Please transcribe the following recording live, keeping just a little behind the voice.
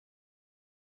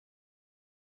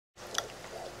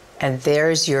And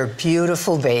there's your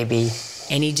beautiful baby.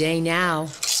 Any day now.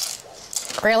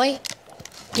 Really?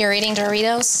 You're eating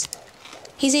Doritos?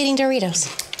 He's eating Doritos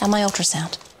on my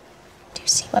ultrasound. Do you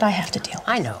see what I have to do?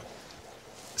 I know.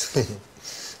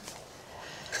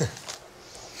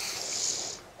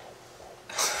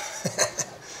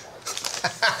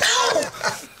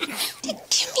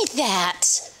 Give me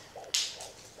that.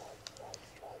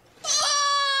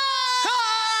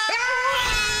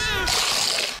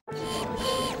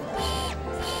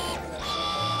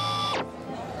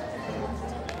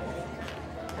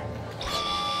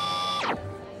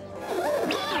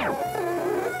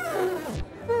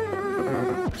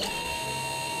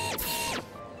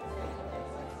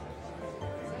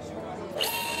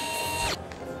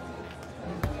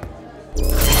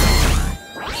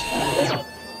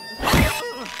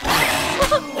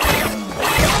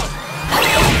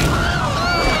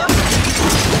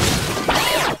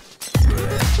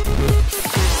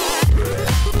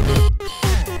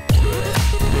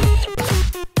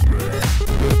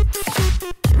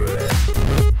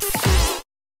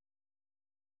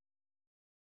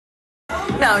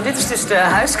 Nou, dit is dus de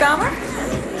huiskamer.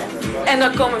 En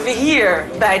dan komen we hier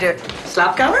bij de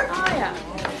slaapkamer. Oh ja.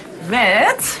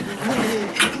 Met...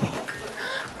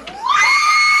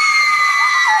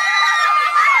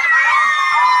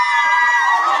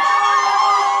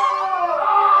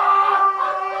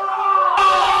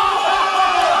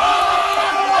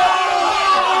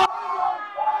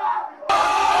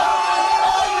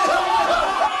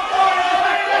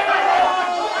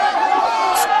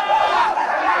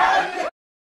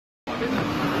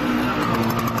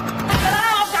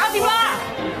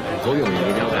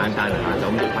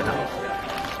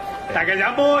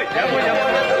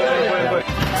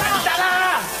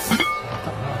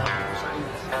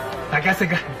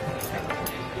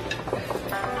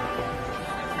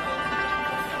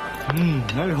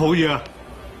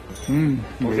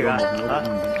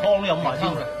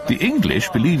 The English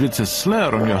believe it's a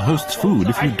slur on your host's food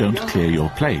if you don't clear your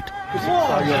plate.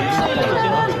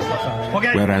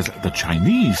 Whereas the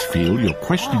Chinese feel you're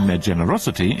questioning their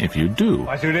generosity if you do.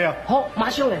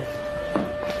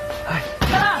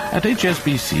 At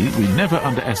HSBC, we never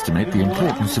underestimate the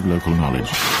importance of local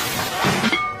knowledge.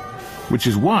 Which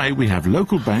is why we have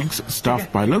local banks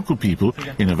staffed by local people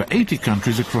in over 80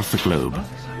 countries across the globe.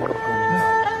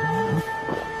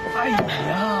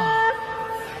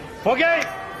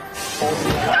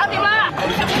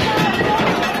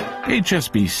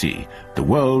 HSBC, the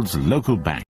world's local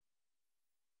bank.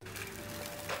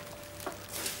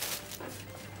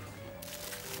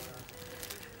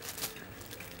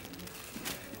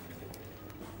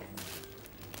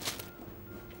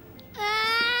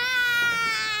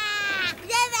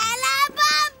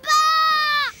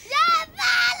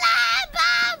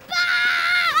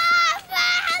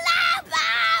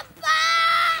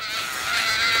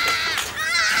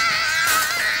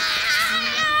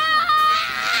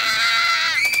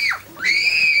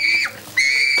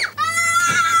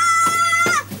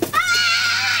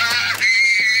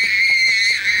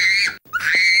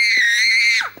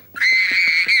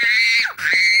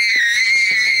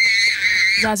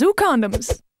 Zazu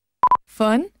condoms.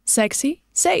 Fun, sexy,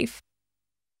 safe.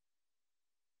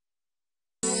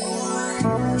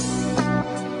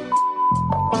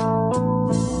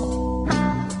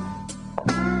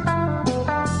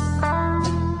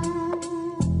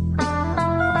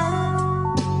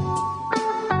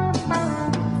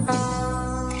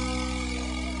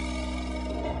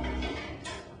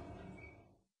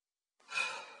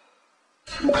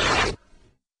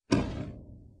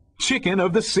 Chicken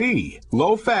of the sea.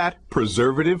 Low fat,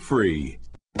 preservative free.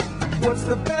 What's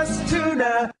the best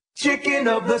tuna? Chicken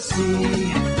of the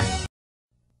sea.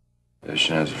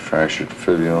 Patient has a fractured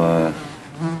fibula.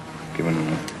 Given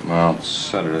a mild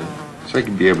sedative. So he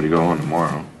can be able to go on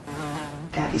tomorrow.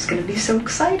 Daddy's gonna be so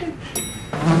excited.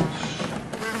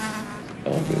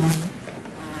 All good.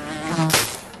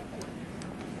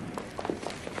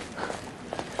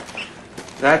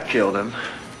 That killed him.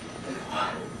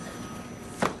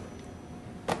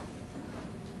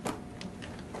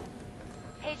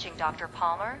 Paging Dr.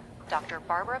 Palmer, Dr.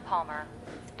 Barbara Palmer.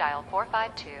 Dial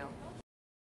 452.